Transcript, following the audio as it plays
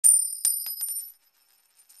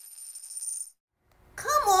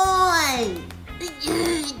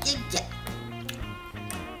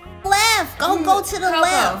go to the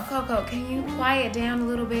left. Coco, can you quiet down a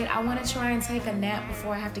little bit? I want to try and take a nap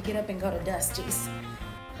before I have to get up and go to Dusty's.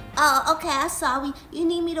 Okay, I'm sorry. You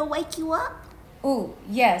need me to wake you up? Ooh,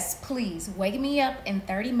 yes, please. Wake me up in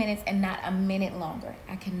 30 minutes and not a minute longer.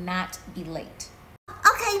 I cannot be late.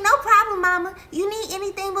 Okay, no problem, Mama. You need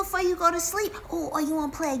anything before you go to sleep? Oh, or you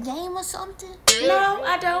want to play a game or something? No,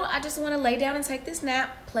 I don't. I just want to lay down and take this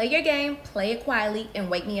nap, play your game, play it quietly, and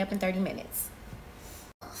wake me up in 30 minutes.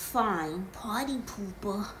 Fine, party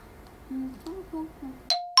pooper.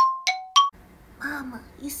 Mama,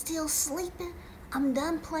 you still sleeping? I'm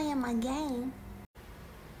done playing my game.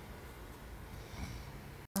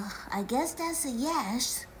 I guess that's a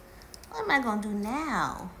yes. What am I gonna do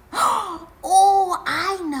now? Oh,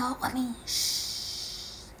 I know. I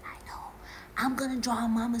know. I'm gonna draw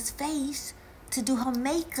Mama's face to do her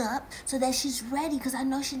makeup so that she's ready, because I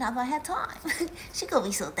know she's not gonna have time. She gonna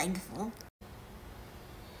be so thankful.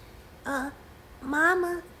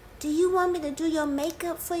 Mama, do you want me to do your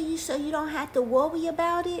makeup for you so you don't have to worry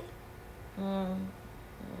about it?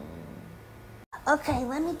 Okay,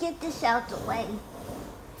 let me get this out the way.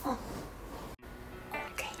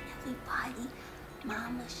 Okay, everybody,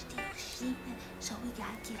 Mama's still sleeping, so we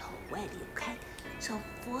gotta get her ready, okay? So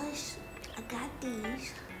first, I got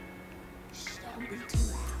these. Shh, don't be too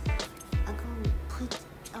loud. I'm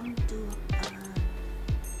gonna do, okay,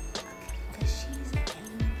 because she's an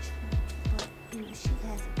angel, but, you know, she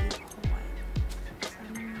has a big heart. So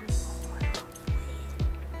I'm gonna do a heart up with.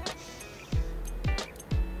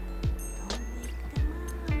 Don't wake them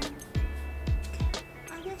up. Okay,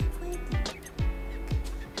 oh, that's pretty.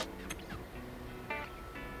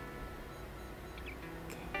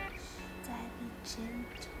 Okay, gotta be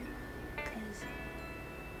gentle, because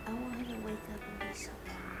I want her to wake up and be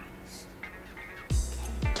surprised.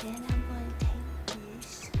 Okay, then I'm going to take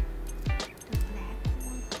this, the black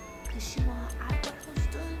one, because she want her eyebrows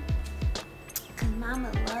done. Because Mama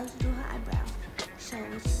loves to do her eyebrows. So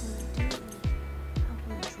what she's going to do is, I'm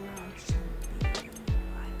going to draw some big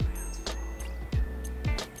eyebrows for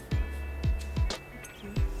her.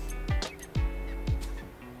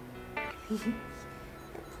 They're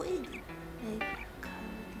pretty. They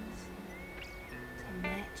color these to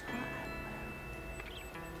match her eyebrows.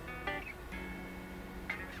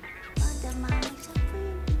 Oh, the Mama's so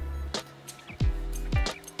pretty.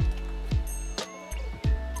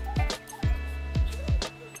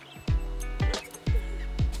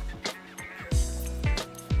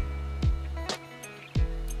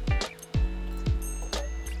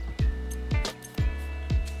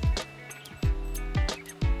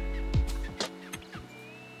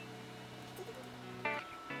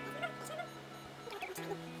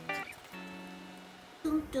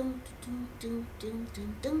 Dum dum dum dum dum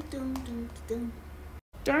dum dum dum dum.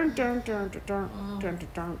 Dun dun dun dun dun dun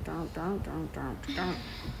dun dun dun dun dun dun.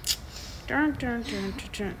 Dun dun dun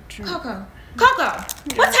dun dun. Coco,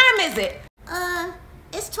 what time is it?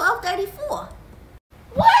 It's 12:34.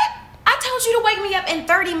 What? I told you to wake me up in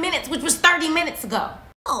 30 minutes, which was 30 minutes ago.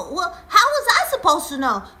 Oh, well, how was I supposed to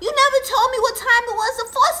know? You never told me what time it was the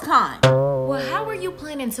first time. Well, how were you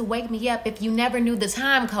planning to wake me up if you never knew the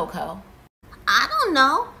time, Coco? I don't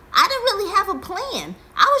know. I didn't really have a plan.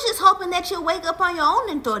 I was just hoping that you'll wake up on your own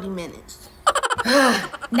in 30 minutes. Now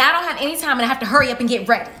I don't have any time and I have to hurry up and get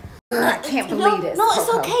ready. I can't believe this. No, it's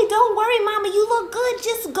Coco. okay. Don't worry, Mama. You look good.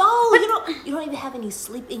 Just go. You don't even have any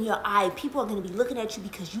sleep in your eye. People are going to be looking at you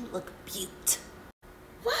because you look beaut.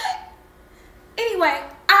 What? Anyway,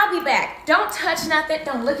 I'll be back. Don't touch nothing.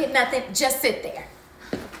 Don't look at nothing. Just sit there.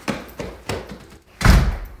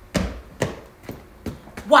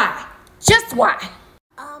 Why? Just why?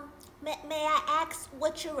 May I ask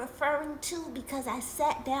what you're referring to? Because I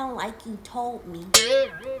sat down like you told me.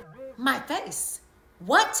 My face.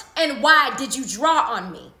 What and why did you draw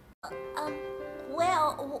on me?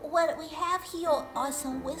 Well, what we have here are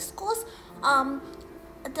some whiskers. I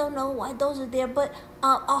don't know why those are there, but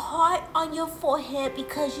a heart on your forehead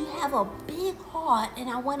because you have a big heart and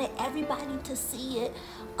I wanted everybody to see it.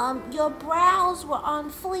 Your brows were on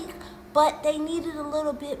fleek, but they needed a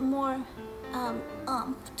little bit more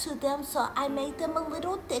to them, so I made them a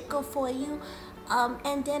little thicker for you.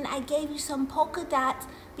 And then I gave you some polka dots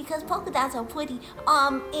because polka dots are pretty.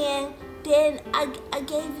 And then I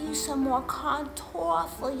gave you some more contour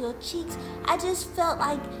for your cheeks. I just felt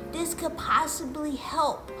like this could possibly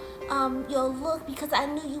help your look because I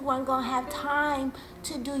knew you weren't gonna have time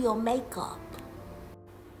to do your makeup.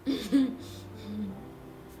 You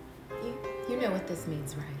know what this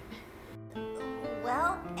means, right?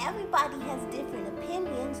 Well, everybody has different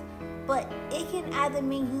opinions, but it can either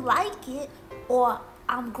mean you like it or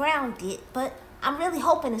I'm grounded. But I'm really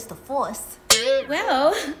hoping it's the force.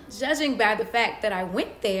 Well, judging by the fact that I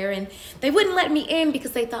went there and they wouldn't let me in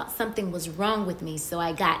because they thought something was wrong with me, so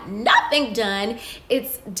I got nothing done,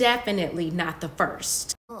 it's definitely not the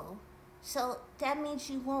first. Oh, so that means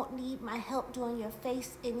you won't need my help doing your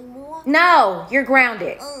face anymore? No, you're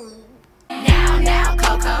grounded. Mm. Now,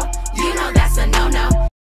 Coco, you know that's a no.